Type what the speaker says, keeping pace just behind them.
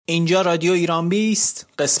اینجا رادیو ایران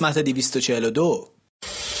 20 قسمت 242.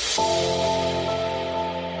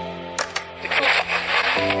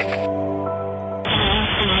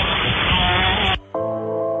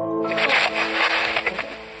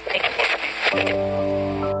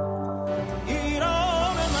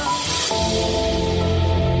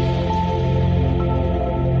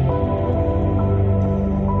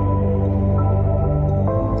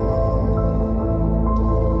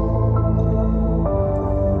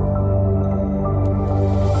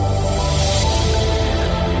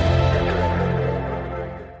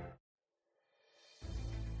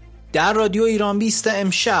 در رادیو ایران 20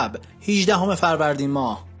 امشب 18 فروردین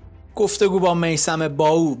ماه گفتگو با میثم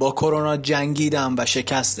بائو با کرونا جنگیدم و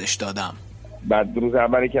شکستش دادم. بعد روز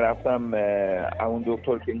اولی که رفتم اون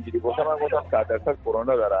دکتر که اینجوری گفتم، من گفتم 100%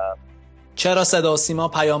 کرونا دارم. چرا صدا و سیما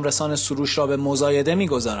پیام رسان سروش را به مزایده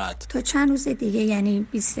می‌گذارد؟ تا چند روز دیگه یعنی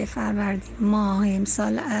 20 فروردین ماه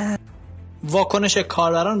امسال. واکنش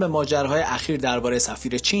کاربران به ماجرای اخیر درباره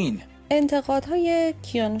سفیر چین. انتقادهای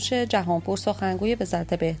کیانوش جهانپور سخنگوی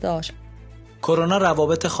وزارت بهداشت. کرونا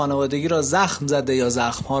روابط خانوادگی را زخم زده یا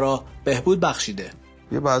زخم‌ها را بهبود بخشیده.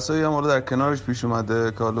 یه بحثایی هم در کنارش پیش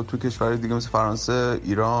اومده که حالا تو کشورهای دیگه مثل فرانسه،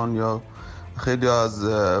 ایران یا خیلی از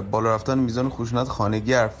بالا رفتن میزان خشونت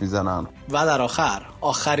خانگی حرف میزنن. و در آخر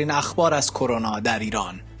آخرین اخبار از کرونا در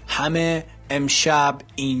ایران. همه امشب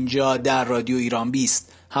اینجا در رادیو ایران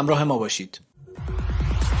 20 همراه ما باشید.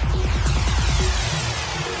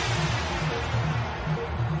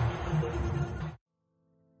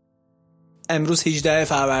 امروز 18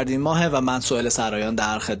 فروردین ماه و من سهیل سرایان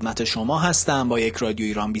در خدمت شما هستم با یک رادیو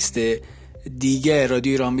ایران 20 دیگه.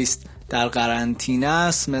 رادیو ایران 20 در قرنطینه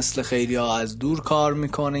است، مثل خیلی ها از دور کار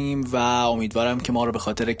میکنیم و امیدوارم که ما رو به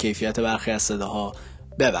خاطر کیفیت برخی از صداها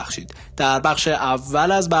ببخشید. در بخش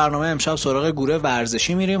اول از برنامه امشب سراغ گروه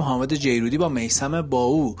ورزشی میریم. حامد جیرودی با میثم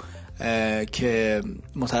بائو که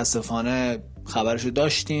متاسفانه خبرشو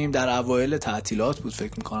داشتیم در اوایل تعطیلات بود،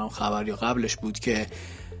 فکر میکنم خبر یا قبلش بود، که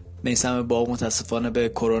میثم بائو متاسفانه به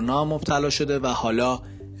کرونا مبتلا شده و حالا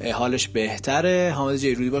حالش بهتره. حامد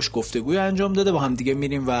جیرودی باش گفتگوی انجام داده، با هم دیگه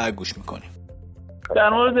میریم و گوش میکنیم. در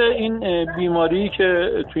مورد این بیماری که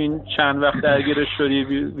تو این چند وقت درگیرش شدی،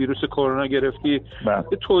 ویروس کرونا گرفتی،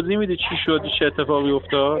 توضیح میدی چی شد، چه اتفاقی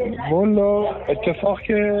افتاد؟ والا اتفاق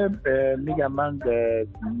که میگم، من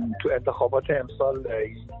تو انتخابات امسال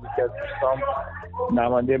یکی از دوستام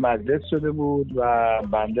نماینده مجلس شده بود و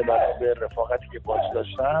بنده برای رفاقتی که باش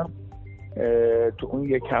داشتم تو اون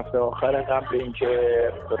یک هفته آخر قبل اینکه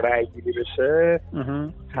رای گیری بشه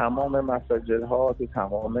تمام مساجد ها، تو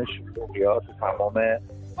تمام شلوغیات، تو تمام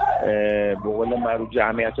به قول معروف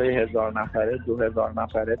جمعیت های 1000 نفره 2000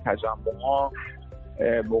 نفره تجمع ها،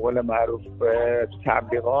 به قول معروف تو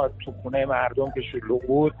تبلیغات تو خونه مردم که شلوغ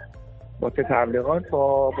بود، با تبلیغات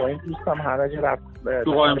با این دوستم همه جا رفت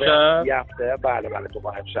تو قائمشهر یه هفته. بله تو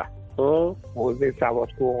قائمشهر، حوزه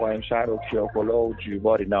سوادکوه، قائمشهر و کیاکولا و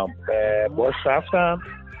جیبار اینا باش رفتم.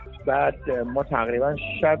 بعد ما تقریبا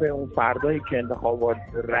شب اون فردایی که انتخابات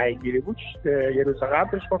رای گیری بود یه روز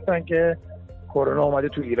قبلش گفتن که کرونا اومده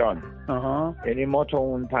تو ایران. یعنی ما تا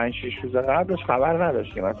اون 5-6 روز قبلش خبر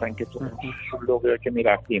نداشتیم اصلا که تو شلوغی که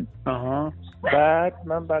میرفتیم. بعد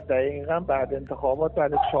من دقیقاً بعد انتخابات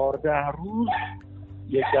بعد 14 روز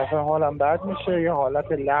یک دفعه حالم بد میشه، یه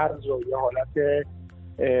حالت لرز و یه حالت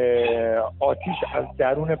آتیش از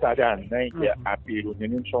درون بدن، نه اینکه از بیرون.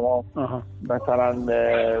 یعنی شما مثلا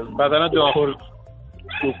بدن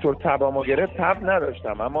دکتر تبامو گرفت، تب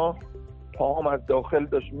نداشتم اما پاهم از داخل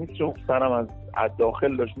داشت میسوخت، سرم از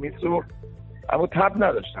داخل داشت میسوخت اما تب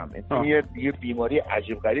نداشتم. این یه بیماری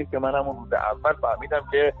عجیب غریب که من همون روز اول فهمیدم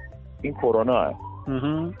که این کرونا هست.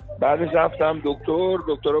 بعدش رفتم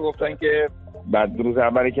دکتر گفتن که بعد روز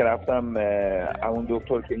اولی که رفتم اون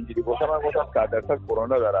دکتر که اینجوری گفتم، من گفتم 100%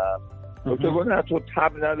 کرونا دارم. دکتر گفت نه تو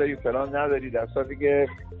تب نداری، فلان نداری، در صورتی که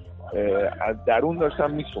از درون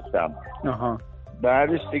داشتم میسوختم.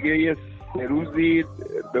 بعدش دیگه یه 3 روزی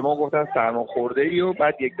به ما گفتن سرماخورده‌ای و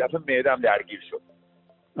بعد یک دفعه معده‌ام درگیر شد.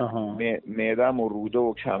 معده‌ام و روده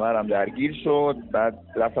و کمرم درگیر شد. بعد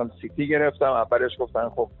رفتم سیتی گرفتم، اولش گفتن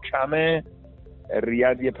خب کمه،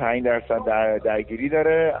 ریاد یه 5% درگیری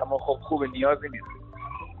داره اما خب خوبه، نیازی نیست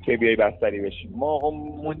که بیای بستری بشیم. ما هم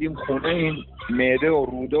موندیم خونه، این معده و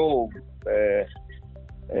روده و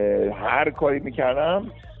هر کاری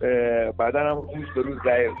میکردم بدنم روز به روز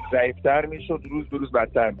ضعیفتر میشد، روز به روز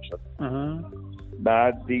بدتر میشد.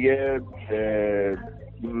 بعد دیگه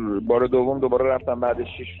بار دوم دوباره رفتم، بعد 6-7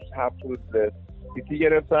 روز سیتی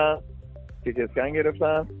گرفتم، سیتی اسکن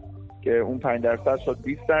گرفتم که اون 5% شد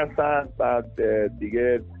 20%. بعد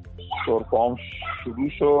دیگه سرفه‌ام شروع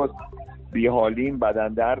شد، بیحالیم،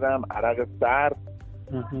 بدن دردم، عرق سرد.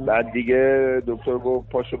 بعد دیگه دکتر گفت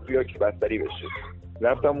پاشو بیا که بستری بشه.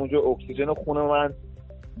 رفتم اونجا، اکسیژن خون من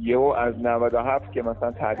یهو از 97 که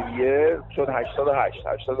مثلا طبیعیه شد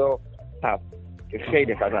 87 که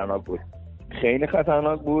خیلی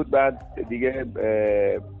خطرناک بود. بعد دیگه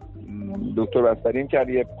دکتر بستریم کرد،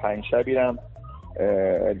 یه 5 شبیرم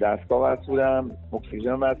دستگاه وصل بودم،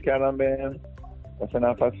 اکسیژن وصل کردم بهم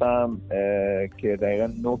مثلا نفسم که دقیقا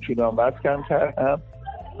 9 کیلو هم وزن کردم.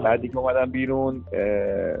 بعد دیگه اومدم بیرون،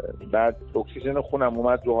 بعد اکسیژن خونم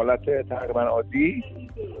اومد رو حالت تقریبا عادی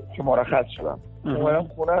که مرخص شدم. اومدم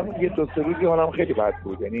خونم، یه 2-3 روزی حالم خیلی بد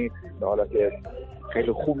بود، یعنی حالت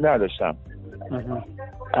خیلی خوب نداشتم.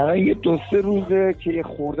 الان یه 2-3 روزه که یه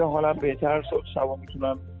خورده حالم بهتر شد، شبا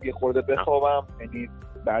میتونم یه خورده بخوابم، یعنی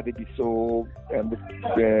بعد 20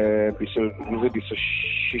 روز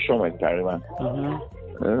 26 تقریبا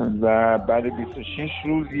و بعد 26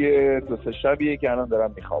 روز یه 2-3 شبیه که الان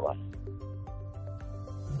دارم میخوابم.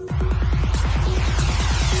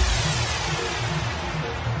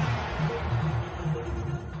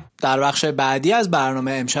 در بخش بعدی از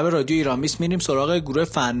برنامه امشب رادیو ایران 20 میریم سراغ گروه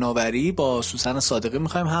فناوری. با سوسن صادقی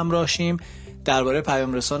میخوایم همراه شیم. درباره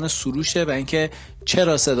پیام رسان سروشه و اینکه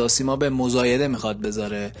چرا صدا سیما به مزایده میخواد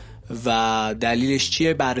بذاره و دلیلش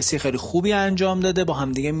چیه. بررسی خیلی خوبی انجام داده، با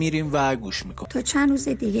هم دیگه میریم و گوش میکنیم. تا چند روز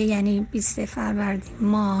دیگه یعنی 20 فروردین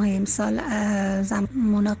ماه امسال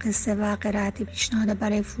مناقصه و قرائت پیشنهاد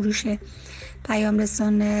برای فروش پیام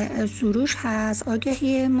رسان سروش هست.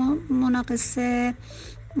 آگهی مناقصه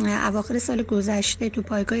اواخر سال گذشته تو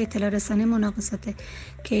پایگاه اطلاع رسانی مناقصات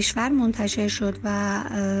کشور منتشر شد و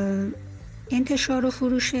انتشار و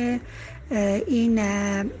فروش این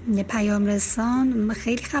پیام رسان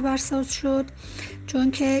خیلی خبرساز شد،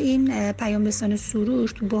 چون که این پیام رسان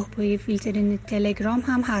سروش تو بحبوحه فیلترینگ تلگرام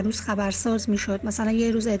هم هر روز خبرساز میشد. مثلا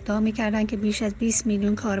یه روز ادعا میکردن که بیش از 20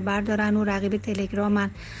 میلیون کاربر دارن و رقیب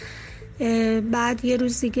تلگرامن. بعد یه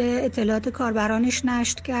روز دیگه اطلاعات کاربرانش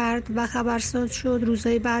نشر کرد و خبرساز شد.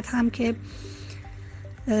 روزهای بعد هم که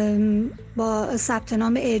با ثبت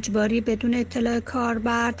نام اجباری بدون اطلاع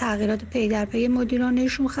کاربر تغییرات پی در پی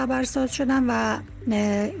مدیرانشون خبرساز شدن و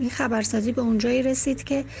این خبرسازی به اونجایی رسید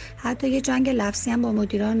که حتی یه جنگ لفظی هم با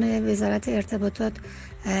مدیران وزارت ارتباطات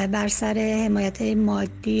بر سر حمایت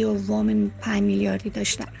مادی و وام 5 میلیاردی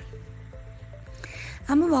داشتن.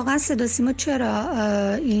 اما واقعا صدا سیما چرا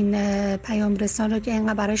این پیام رسان رو که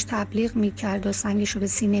اینقدر براش تبلیغ میکرد و سنگش رو به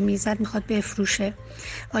سینه میزد میخواد بفروشه؟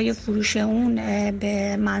 آیا فروش اون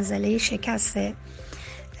به منزله شکسته؟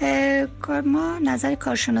 ما نظر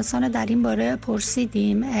کارشناسان رو در این باره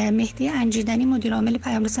پرسیدیم. مهدی جنگیدم مدیر عامل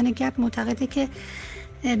پیام رسان گپ معتقده که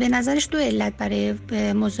به نظرش 2 علت برای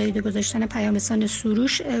مزایده گذاشتن پیام رسان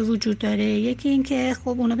سروش وجود داره. یکی این که خب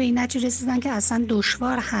اونا به این نتیجه رسیدن که اصلا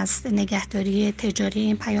دشوار هست نگهداری تجاری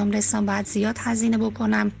این پیام رسان، باید زیاد هزینه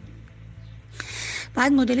بکنن،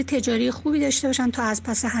 بعد مدل تجاری خوبی داشته باشن تا از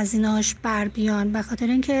پس هزینه‌اش بر بیان. به خاطر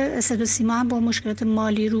اینکه صدا سیما هم با مشکلات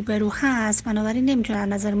مالی روبرو هست، بنابراین نمیتونه از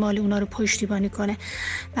نظر مالی اونا رو پشتیبانی کنه.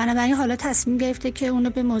 بنابراین حالا تصمیم گرفته که اونو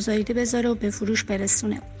به مزایده بذاره و به فروش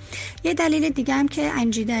برسونه. یه دلیل دیگه هم که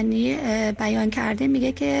انجیدنی بیان کرده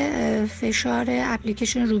میگه که فشار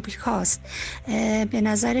اپلیکیشن روبیکاست. به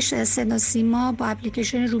نظرش صدا سیما با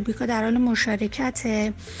اپلیکیشن روبیکا در حال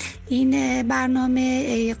مشارکت. این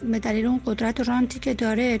برنامه به دلیل اون قدرت رانتی که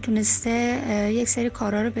داره تونسته یک سری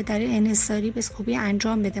کارا رو به دلیل انحصاری به خوبی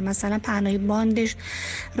انجام بده. مثلا پهنای باندش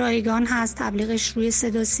رایگان هست، تبلیغش روی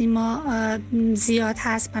صدا سیما زیاد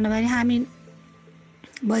هست، بنابراین همین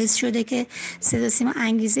باعث شده که صدا سیما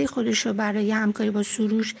انگیزه خودش رو برای همکاری با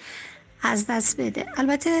سروش از دست بده.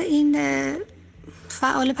 البته این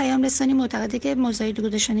فعال پیام رسانی معتقده که مزایده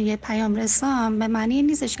گذاشتن یه پیام رسان به معنی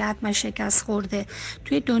نیستش که حتما شکست خورده.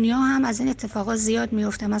 توی دنیا هم از این اتفاقات زیاد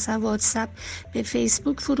میفته. مثلا واتساپ به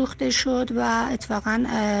فیسبوک فروخته شد و اتفاقا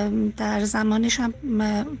در زمانش هم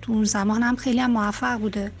تو اون زمان هم خیلی هم موفق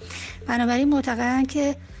بوده. بنابراین معتقدن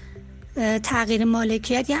که تغییر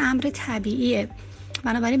مالکیت یه امر طبیعیه.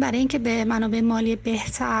 بنابراین برای اینکه به منابع مالی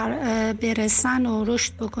بهتر برسن و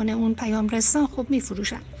رشد بکنه اون پیام رسان خب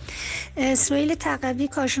میفروشن. اسرائیل تقوی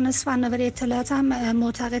کارشناس فناوری اطلاعات هم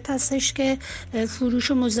معتقد هستش که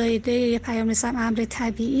فروش و مزایده یه پیام رسان امر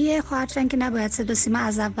طبیعیه، هرچند که نباید صدا سیما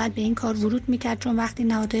از اول به این کار ورود میکرد، چون وقتی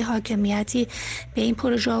نهادهای حاکمیتی به این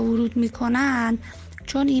پروژه ورود میکنن،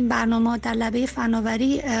 چون این برنامه در لبه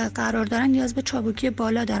فناوری قرار دارن، نیاز به چابکی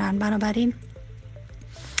بالا دارن. بنابراین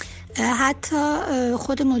حتی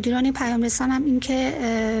خود مدیران پیام رسان هم این که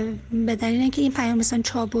به دلیل اینکه این پیام رسان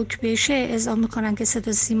چابک بشه اعلام میکنن که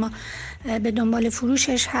صدا سیما به دنبال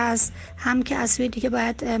فروشش هست، هم که از سوی دیگه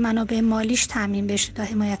باید منابع مالیش تامین بشه تا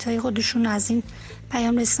حمایت‌های خودشون از این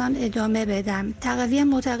پیام رسان ادامه بدن. تقوی هم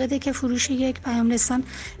معتقده که فروش یک پیام رسان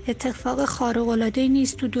اتفاق خارق‌العاده‌ای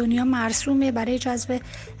نیست، تو دنیا مرسومه، برای جذب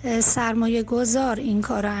سرمایه گذار این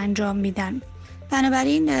کار رو انجام میدن.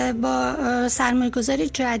 بنابراین با سرمایه‌گذاری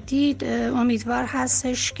جدید امیدوار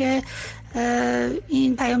هستش که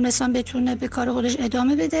این پیام رسان بتونه به کار خودش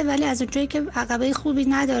ادامه بده، ولی از اونجایی که عقبه خوبی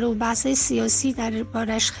نداره و بحث‌های سیاسی در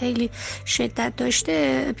بارش خیلی شدت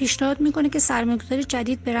داشته، پیشنهاد میکنه که سرمایه‌گذاری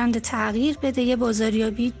جدید برند تغییر بده،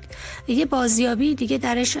 یه بازیابی دیگه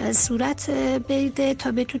درش صورت بده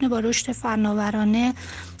تا بتونه با رشد فناورانه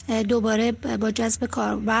دوباره با جذب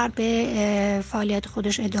کاربر به فعالیت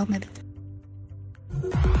خودش ادامه بده.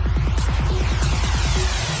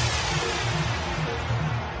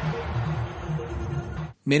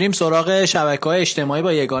 میریم سراغ شبکه‌های اجتماعی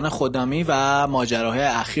با یگانه خودنامی و ماجراهای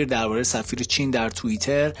اخیر درباره سفیر چین در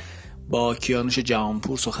توییتر با کیانوش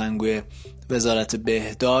جهانپور سخنگوی وزارت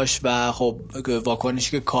بهداشت و خب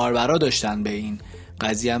واکنشی که کاربران داشتن به این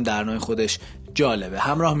قضیه هم در نوع خودش جالبه.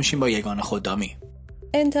 همراه میشیم با یگانه خودنامی.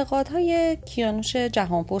 انتقادهای کیانوش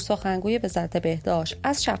جهانپور سخنگوی وزارت بهداشت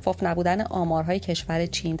از شفاف نبودن آمارهای کشور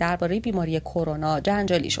چین درباره بیماری کرونا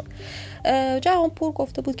جنجالی شد. جهانپور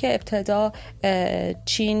گفته بود که ابتدا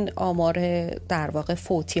چین آمار در واقع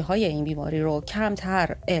فوتی‌های این بیماری رو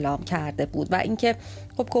کمتر اعلام کرده بود و اینکه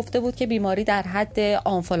خب گفته بود که بیماری در حد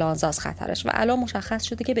آنفولانزاست خطرش و الان مشخص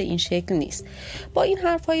شده که به این شکل نیست. با این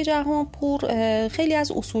حرفای جهانپور خیلی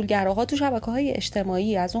از اصولگراها تو شبکه‌های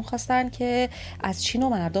اجتماعی از اون خواستن که از چین و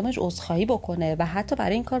مردمش عذرخواهی بکنه و حتی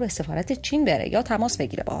برای این کار به سفارت چین بره یا تماس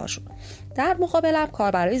بگیره باهاشون. در مقابل هم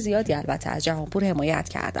کاربرای زیادی البته از جهانپور حمایت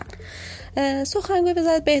کردن. سخنگوی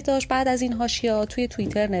وزارت بهداشت بعد از این حاشیه‌ها توی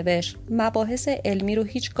توییتر نوشت: مباحث علمی رو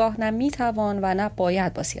هیچگاه نه میتوان و نه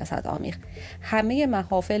باید با سیاست آمیخت. همه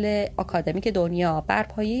محافل آکادمیک دنیا بر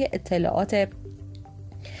پایه اطلاعات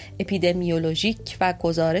اپیدمیولوژیک و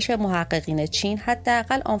گزارش محققین چین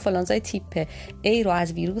حداقل آنفولانزای تیپ A رو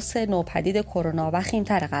از ویروس نوپدید کرونا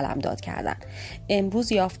وخیم‌تر قلمداد کردن.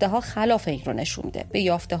 امروز یافته‌ها خلاف این رو نشون میده. به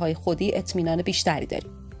یافته‌های خودی اطمینان بیشتری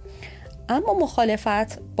داریم. اما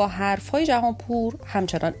مخالفت با حرف‌های جهانپور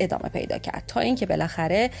همچنان ادامه پیدا کرد تا اینکه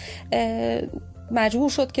بالاخره مجبور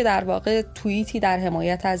شد که در واقع توییتی در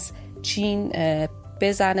حمایت از چین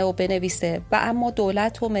بزنه و بنویسه و اما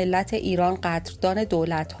دولت و ملت ایران قدردان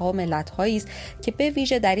دولت‌ها و ملت‌هایی است که به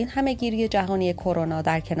ویژه در این همه‌گیری جهانی کرونا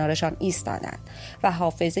در کنارشان ایستادند و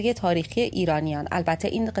حافظه تاریخی ایرانیان البته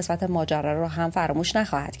این قسمت ماجرا را هم فراموش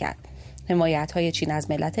نخواهد کرد. حمایت‌های چین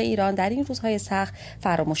از ملت ایران در این روزهای سخت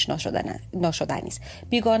فراموش ناشدنی است.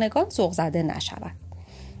 بیگانگان ذوق زده نشوند.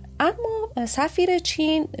 اما سفیر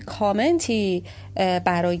چین کامنتی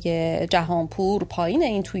برای جهانپور پایین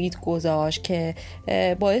این توییت گذاشت که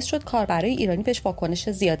باعث شد کاربرای ایرانی بهش واکنش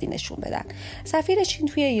زیادی نشون بدن. سفیر چین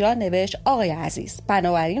توی ایران نوشت: آقای عزیز،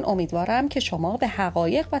 بنابراین امیدوارم که شما به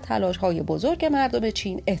حقایق و تلاش‌های بزرگ مردم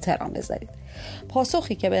چین احترام بذارید.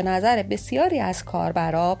 پاسخی که به نظر بسیاری از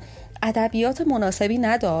کاربرا ادبیات مناسبی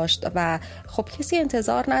نداشت و خب کسی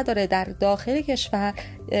انتظار نداره در داخل کشور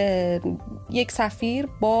یک سفیر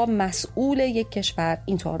با مسئول یک کشور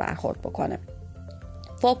اینطور برخورد بکنه.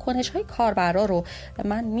 واکنش‌های کاربرا رو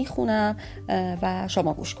من میخونم و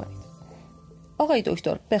شما گوش کنید. آقای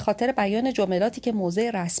دکتر، به خاطر بیان جملاتی که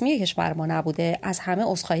موضع رسمی کشور ما نبوده از همه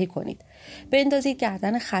عذرخواهی کنید. بندازید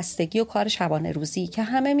گردن خستگی و کار شبانه روزی که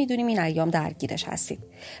همه میدونیم این ایام درگیرش هستید.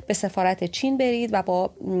 به سفارت چین برید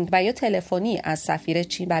و یا تلفنی از سفیر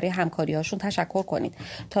چین برای همکاری‌هاشون تشکر کنید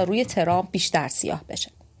تا روی ترامپ بیشتر سیاه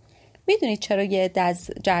بشه. میدونید چرا یه عده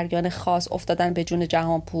از جریان خاص افتادن به جون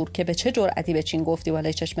جهانپور که به چه جرأتی به چین گفتی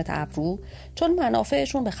بالای چشمت ابرو؟ چون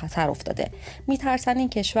منافعشون به خطر افتاده. میترسن این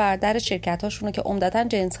کشور در شرکتاشون رو که عمدتاً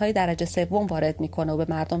جنس‌های درجه سوم وارد میکنه و به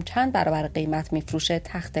مردم چند برابر قیمت میفروشه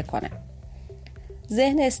تخته کنه.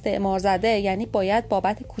 ذهن استعمار زده یعنی باید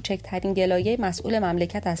بابت کوچکترین گلایه مسئول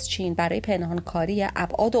مملکت از چین برای پنهانکاری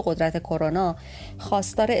ابعاد و قدرت کرونا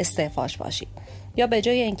خواستار استعفاش باشی. یا به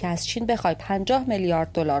جای اینکه از چین بخوای 50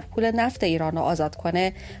 میلیارد دلار پول نفت ایران رو آزاد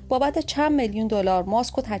کنه، بابت چند میلیون دلار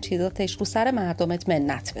ماسک و تجهیزاتش رو سر مردمت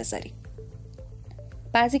منت بذاری.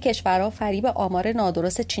 بعضی کشورها فریب آمار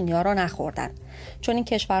نادرست چینی‌ها را نخوردن، چون این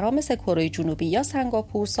کشورها مثل کره جنوبی یا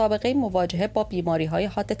سنگاپور سابقه مواجهه با بیماری‌های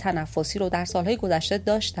حاد تنفسی رو در سالهای گذشته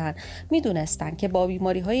داشتن، میدونستن که با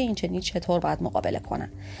بیماری‌های این چنین چطور باید مقابله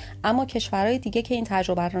کنن. اما کشورهای دیگه که این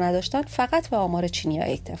تجربه رو نداشتن فقط به آمار چینی‌ها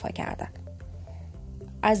اکتفا کردن.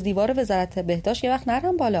 از دیوار وزارت بهداشت یه وقت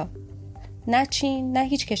نرم بالا. نه چین نه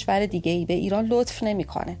هیچ کشور دیگه‌ای به ایران لطف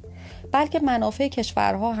نمی‌کنه، بلکه منافع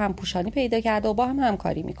کشورها همپوشانی پیدا کرده و با هم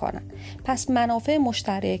همکاری میکنن. پس منافع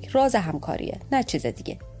مشترک راز همکاریه، نه چیز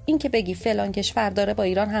دیگه. این که بگی فلان کشور داره با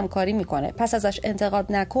ایران همکاری میکنه پس ازش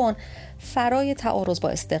انتقاد نکن، فرای تعارض با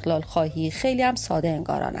استقلال خواهی خیلی هم ساده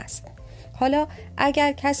انگاران است. حالا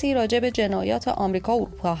اگر کسی راجع به جنایات آمریکا و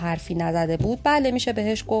اروپا حرفی نزده بود، بله میشه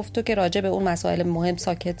بهش گفت تو که راجع به اون مسائل مهم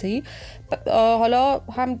ساکتی، حالا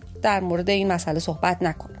هم در مورد این مسئله صحبت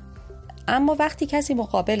نکن. اما وقتی کسی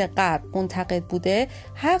مقابل غرب منتقد بوده،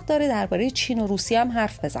 حق داره درباره چین و روسیه هم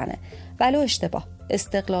حرف بزنه، ولو اشتباه.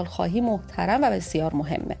 استقلال خواهی محترم و بسیار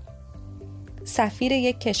مهمه. سفیر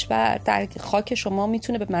یک کشور در خاک شما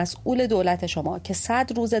میتونه به مسئول دولت شما که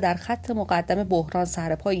 100 روزه در خط مقدم بحران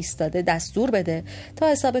سر پا ایستاده دستور بده تا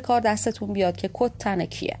حساب کار دستتون بیاد که کد تن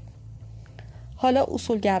کیه. حالا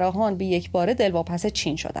اصولگراهان به یک باره دلواپس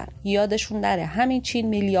چین شدن. یادشون نره همین چین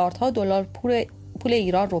میلیاردها دلار پول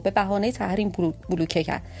ایران رو به بهانه تحریم بلوکه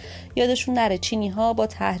کرد. یادشون نره چینی‌ها با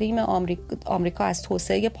تحریم آمریکا از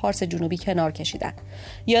توسعه پارس جنوبی کنار کشیدن.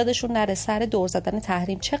 یادشون نره سر دور زدن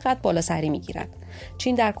تحریم چقدر بالا سری میگیرن.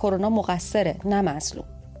 چین در کرونا مقصره، نه مظلوم.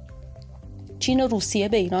 چین و روسیه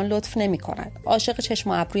به ایران لطف نمی‌کنند. عاشق چشم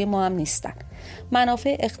و ابروی ما هم نیستن.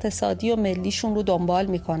 منافع اقتصادی و ملیشون رو دنبال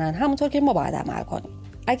می‌کنن، همونطور که ما باید عمل کنیم.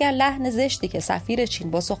 اگر لحن زشتی که سفیر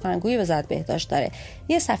چین با سخنگوی وزارت بهداشت داره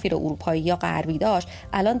یه سفیر اروپایی یا غربی داشت،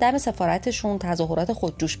 الان دم سفارتشون تظاهرات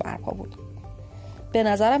خودجوش برپا بود. به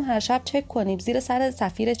نظرم هر شب چک کنیم زیر سر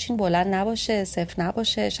سفیر چین بلند نباشه، صفر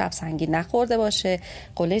نباشه، شب سنگین نخورده باشه،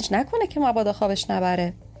 قلنج نکنه که مبادا خوابش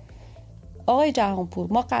نبره. آقای جهانپور،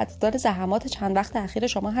 ما قدردان زحمات چند وقت اخیر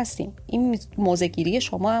شما هستیم. این موضع‌گیری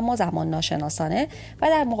شما اما زمان ناشناسانه و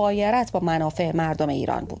در مغایرت با منافع مردم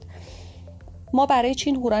ایران بود. ما برای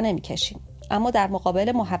چین هورا نمی‌کشیم، اما در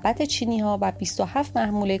مقابل محبت چینی‌ها و 27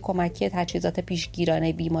 محموله کمکی تجهیزات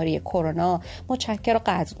پیشگیرانه بیماری کرونا متشکر و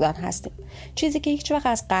قدردان هستیم. چیزی که هیچ وقت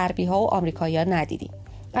از غربی‌ها و آمریکایی‌ها ندیدیم.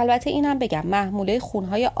 البته اینم بگم محموله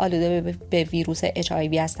خونهای آلوده به ویروس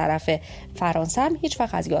HIV از طرف فرانسه هم هیچ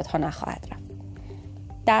وقت از یادها نخواهد رفت.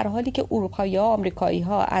 در حالی که اروپایی‌ها و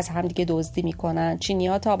آمریکایی‌ها از همدیگه دزدی می‌کنن،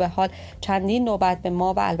 چینی‌ها تا به حال چندین نوبت به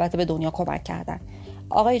ما و البته به دنیا کمک کردن.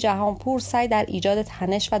 آقای جهانپور سعی در ایجاد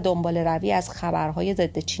تنش و دنبال روی از خبرهای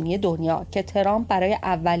ضد چینی دنیا که ترامپ برای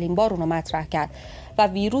اولین بار اونو مطرح کرد و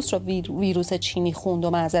ویروس رو ویروس چینی خوند و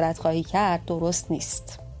معذرت خواهی کرد درست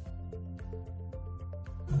نیست.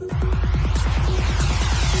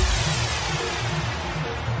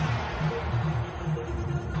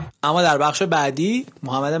 اما در بخش بعدی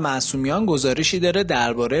محمد معصومیان گزارشی داره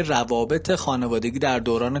درباره روابط خانوادگی در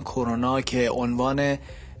دوران کرونا که عنوان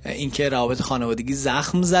اینکه روابط خانوادگی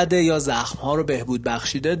زخم زده یا زخم‌ها رو بهبود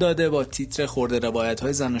بخشیده داده با تیتر خرده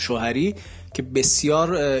روایت‌های زن و شوهری که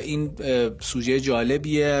بسیار این سوژه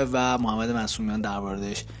جالبیه و محمد معصومیان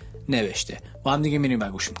درباره‌اش نوشته. با هم دیگه میریم و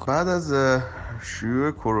گوش می‌کنیم. بعد از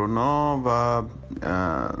شیوع کرونا و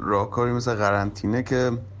راهکاری مثل قرنطینه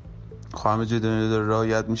که همه جای دنیا داره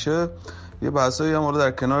رعایت میشه، یه بحثایی هم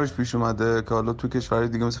در کنارش پیش اومده که حالا تو کشورهای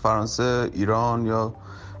دیگه مثل فرانسه، ایران یا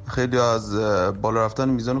خیلی از بالا رفتن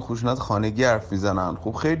میزان خشونت خانگی حرف میزنن.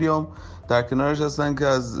 خب خیلی هم در کنارش هستن که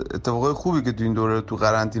از اتفاقای خوبی که تو این دوره تو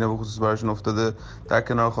قرنطینه به خصوص براشون افتاده در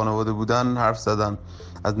کنار خانواده بودن حرف زدن،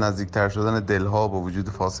 از نزدیکتر شدن دلها با وجود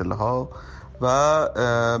فاصله ها. و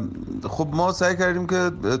خب ما سعی کردیم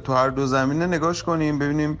که تو هر دو زمینه نگاش کنیم،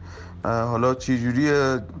 ببینیم حالا چه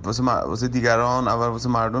جوریه واسه دیگران، اول واسه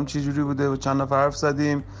مردم چه جوری بوده. و چند نفر حرف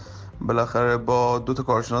زدیم، بالاخره با 2 تا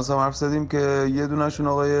کارشناس هم حرف زدیم که یه دونشون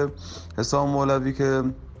آقای حسام مولوی که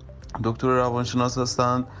دکتر روانشناس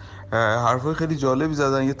هستن، حرفای خیلی جالبی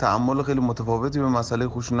زدن، یه تأمل خیلی متفاوتی به مسئله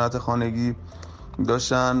خشونت خانگی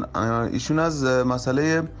داشتن. ایشون از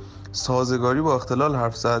مسئله سازگاری با اختلال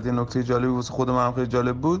حرف زد. یه نکته جالبی واسه خود من خیلی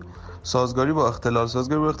جالب بود، سازگاری با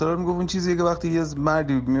اختلال میگفت این چیزیه که وقتی یه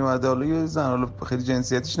مردی میومده، حالا یه زن، حالا خیلی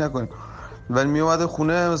جنسیتیش نکنیم، ولی میومده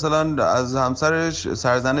خونه مثلا از همسرش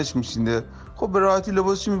سرزنش میشینده، خب به راحتی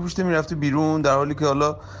لباسش میپوشته میرفته بیرون، در حالی که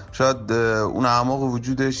حالا شاید اون اعماق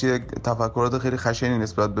وجودش یک تفکرات خیلی خشنی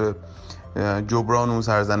نسبت به جبران اون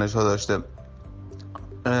سرزنش ها داشته.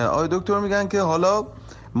 آقای دکتر میگن که حالا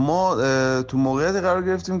ما تو موقعیتی قرار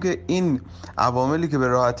گرفتیم که این عواملی که به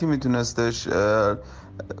راحتی میتونستش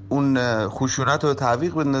اون خشونت رو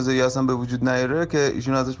تعویق بندازه یا اصلا به وجود نیاره که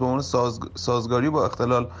ایشون ازش به عنوان سازگاری با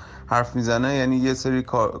اختلال حرف میزنه. یعنی یه سری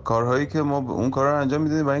کارهایی که ما اون کارا رو انجام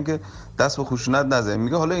میدیم برای اینکه دست به خشونت نزنیم.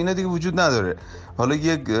 میگه حالا اینا دیگه وجود نداره، حالا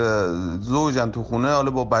یک زوجن تو خونه،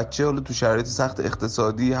 حالا با بچه، حالا تو شرایط سخت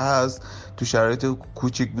اقتصادی هست، تو شرایط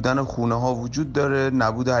کوچیک بودن خونه ها وجود داره،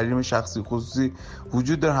 نبود حریم شخصی خصوصی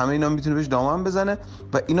وجود داره، همه اینا میتونه بهش دامن بزنه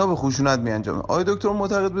و اینا به خشونت میانجامه. آقای دکتر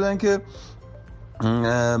معتقد بودن که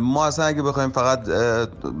ما اصلا اگه بخوایم فقط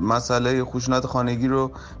مسئله خشونت خانگی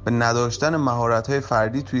رو به نداشتن مهارت‌های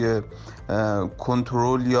فردی توی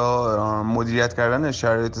کنترل یا مدیریت کردن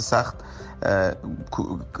شرایط سخت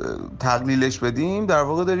تقلیلش بدیم، در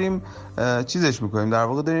واقع داریم چیزش میکنیم، در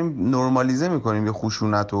واقع داریم نرمالیزه میکنیم یه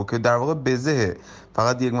خشونت رو که در واقع بزهه،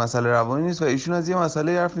 فقط یک مسئله روانی نیست. و ایشون از یه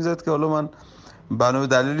مسئله حرف میزد که حالا من بنا به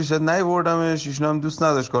دلیلی شاید نیاوردمش، ایشون هم دوست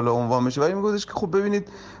نداشت که حالا عنوان بشه، ولی میگفتش که خب ببینید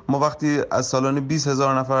ما وقتی از سالانه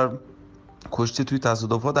 20,000 نفر کشته توی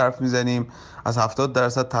تصادفات حرف میزنیم، از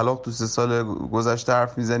 70% طلاق تو 3 سال گذشته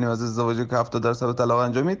حرف میزنیم، از ازدواجی که 70% طلاق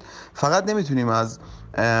انجامید، فقط نمیتونیم از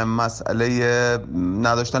مسئله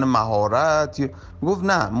نداشتن مهارت. گفت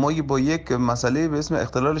نه، ما با یک مسئله به اسم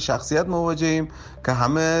اختلال شخصیت مواجهیم که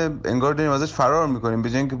همه انگار داریم ازش فرار میکنیم به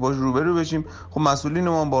جای اینکه باش روبرو بشیم. خب مسئولین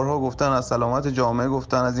ما بارها گفتن، از سلامت جامعه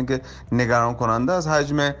گفتن، از اینکه نگران کننده از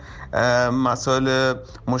حجم مسائل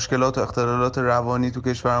مشکلات و اختلالات روانی تو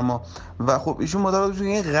کشور ما. و خب ایشون معتقد بود که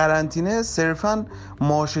این قرنطینه صرفاً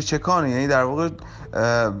ماشه چکانه، یعنی در واقع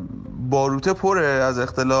باروته پره از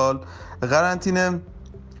اختلال. قرنطینه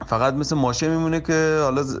فقط مثل ماشه میمونه که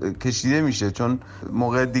حالا کشیده میشه، چون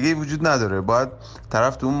موقعیت دیگه وجود نداره، باید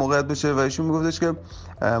طرف تو اون موقعیت بشه. و ایشون میگفتش که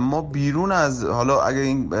ما بیرون از، حالا اگه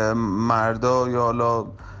این مردا یا حالا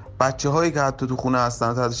بچه هایی که حتی تو خونه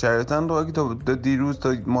هستن تحت شرایطن، رو که تا دیروز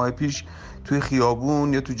تا ماه پیش توی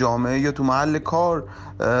خیابون یا تو جامعه یا تو محل کار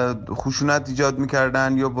خشونت ایجاد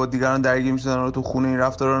میکردن یا با دیگران درگیر میشدن و تو خونه این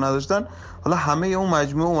رفتارا رو نداشتن، حالا همه اون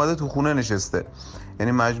مجموعه اومده تو خونه نشسته،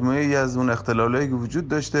 یعنی مجموعه ای از اون اختلالایی که وجود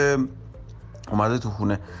داشته اومده تو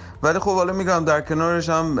خونه. ولی خب حالا میگم در کنارش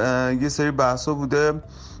هم یه سری بحثا بوده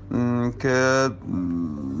که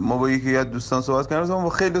ما با یکی از دوستان صحبت کردم، ما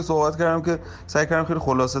خیلی صحبت کردم که سعی کردم خیلی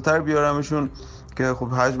خلاصه تر بیارمشون که خب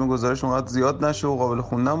حجم گزارش اونقدر زیاد نشه و قابل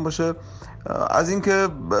خوندن باشه. از اینکه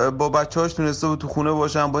با بچه‌هاش تونسته بود تو خونه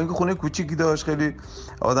باشن، با اینکه خونه کوچیکی داشت، خیلی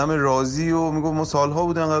آدم راضی و میگفت ما سالها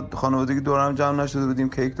بود انقدر خانوادگی دور هم جمع نشده بودیم،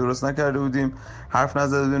 کیک درست نکرده بودیم، حرف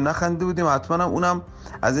نزده بودیم، نخنده بودیم. حتما اونم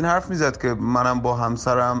از این حرف میزد که منم با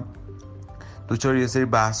همسرم دوچار یه سری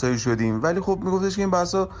بحثایی شدیم. ولی خب میگفتش که این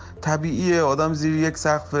بحثا طبیعیه، آدم زیر یک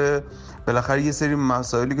سقف بالاخره یه سری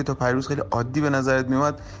مسائلی که تا پیروز خیلی عادی به نظرت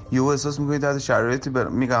میومد یهو احساس میکنی تحت شرایطی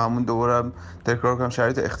میگم همون دوباره تکرار کنم،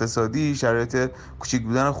 شرایط اقتصادی، شرایط کوچیک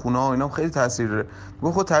بودن خونه ها، اینا خیلی تاثیر داره.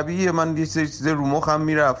 میگم خب طبیعیه، من یه سری چیزا رو مخم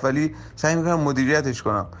میرفت ولی سعی میکنم مدیریتش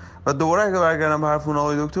کنم. و دوباره اگه برگردم به حرف اون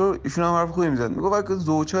آقای دکتر، ایشون هم حرف خوبی میزد، میگه وقتی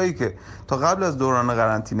زوجایی که تا قبل از دوران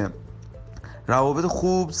قرنطینه روابط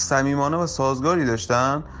خوب، صمیمانه و سازگاری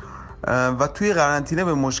داشتن و توی قرنطینه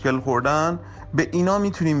به مشکل خوردن، به اینا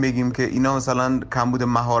میتونیم بگیم که اینا مثلا کمبود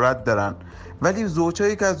مهارت دارن. ولی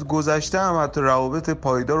زوجایی که از گذشته هم حتی روابط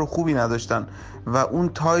پایدار و خوبی نداشتن و اون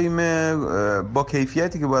تایم با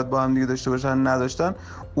کیفیتی که باید با هم دیگه داشته باشن نداشتن،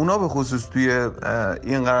 اونا به خصوص توی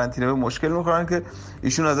این قرنطینه به مشکل میخورن که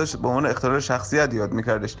ایشون ازش به عنوان اختلال شخصیت یاد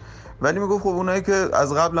میکردش. ولی میگفت خب اونایی که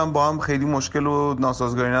از قبل هم با هم خیلی مشکل و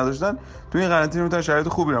ناسازگاری نداشتن، توی این قرنطینه میتونن شرایط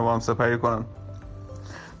خوبی رو با هم سپری کنن.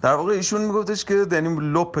 در واقع ایشون میگفتش که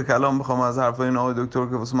یعنی لپ کلام بخوام از حرفای این آقای دکتر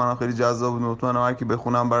که واسه من خیلی جذاب بود، مطمئنم هر کی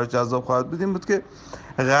بخونم براش جذاب خواهد بود، این بود که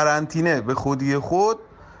قرنطینه به خودی خود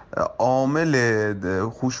عامل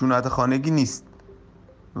خشونت خانگی نیست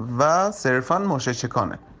و صرفاً ماشه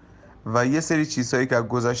چکانه و یه سری چیزهایی که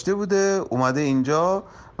گذشته بوده اومده اینجا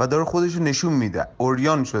و داره خودش رو نشون میده،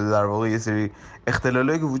 اوریان شده در واقع یه سری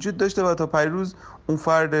اختلالایی که وجود داشته و تا پیروز اون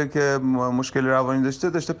فرد که مشکل روانی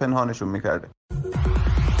داشته پنهانشون میکرده.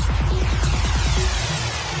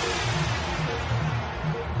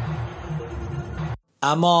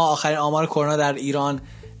 اما آخرین آمار کرونا در ایران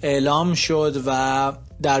اعلام شد و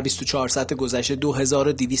در 24 ساعت گذشته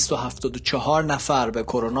 2274 نفر به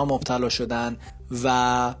کرونا مبتلا شدن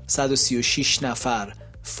و 136 نفر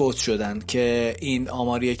فوت شدن که این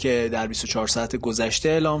آماریه که در 24 ساعت گذشته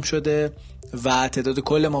اعلام شده و تعداد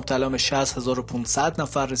کل مبتلا به 60500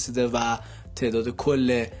 نفر رسیده و تعداد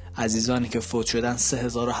کل عزیزانی که فوت شدن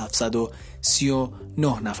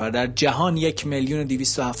 3739 نفر. در جهان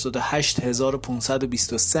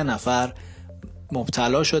 1,278,523 نفر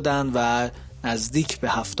مبتلا شدن و نزدیک به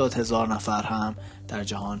 70,000 نفر هم در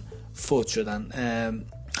جهان فوت شدن.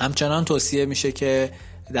 همچنان توصیه میشه که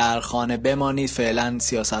در خانه بمانید. فعلا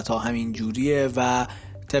سیاست ها همین جوریه و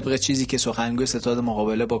طبق چیزی که سخنگوی ستاد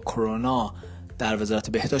مقابله با کرونا در وزارت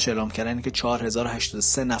بهداشت اعلام کردن که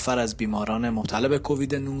 4083 نفر از بیماران مبتلا به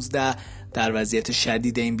کووید 19 در وضعیت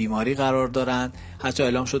شدید این بیماری قرار دارن. حتی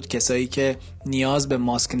اعلام شد کسایی که نیاز به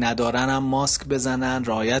ماسک ندارن هم ماسک بزنن،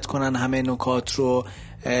 رعایت کنن همه نکات رو،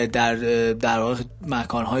 در واقع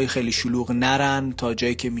مکانهای خیلی شلوغ نرن، تا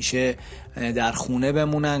جایی که میشه در خونه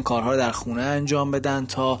بمونن، کارها رو در خونه انجام بدن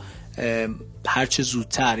تا هرچه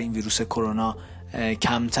زودتر این ویروس کرونا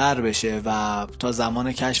کمتر بشه و تا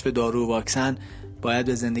زمان کشف دارو و واکسن باید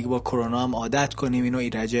به زندگی با کرونا هم عادت کنیم. اینو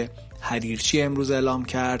ایرج حریرچی امروز اعلام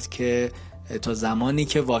کرد که تا زمانی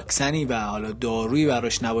که واکسنی و حالا دارویی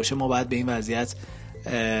براش نباشه ما باید به این وضعیت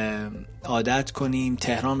عادت کنیم.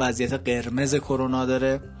 تهران وضعیت قرمز کرونا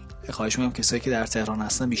داره. خواهش میکنم کسایی که در تهران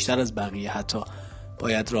هستن بیشتر از بقیه حتی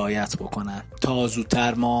باید رعایت بکنن تا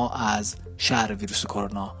زودتر ما از شر ویروس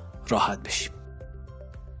کرونا راحت بشیم.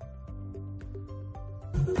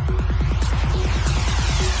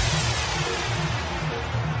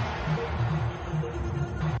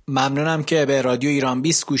 ممنونم که به رادیو ایران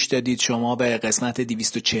 20 گوش دادید. شما به قسمت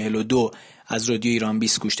 242 از رادیو ایران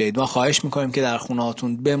 20 گوش دادید. ما خواهش میکنیم که در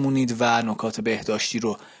خونه‌هاتون بمونید و نکات بهداشتی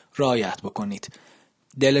رو رعایت بکنید.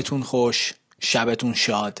 دلتون خوش، شبتون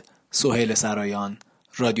شاد. سهیل سرایان،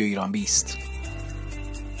 رادیو ایران 20.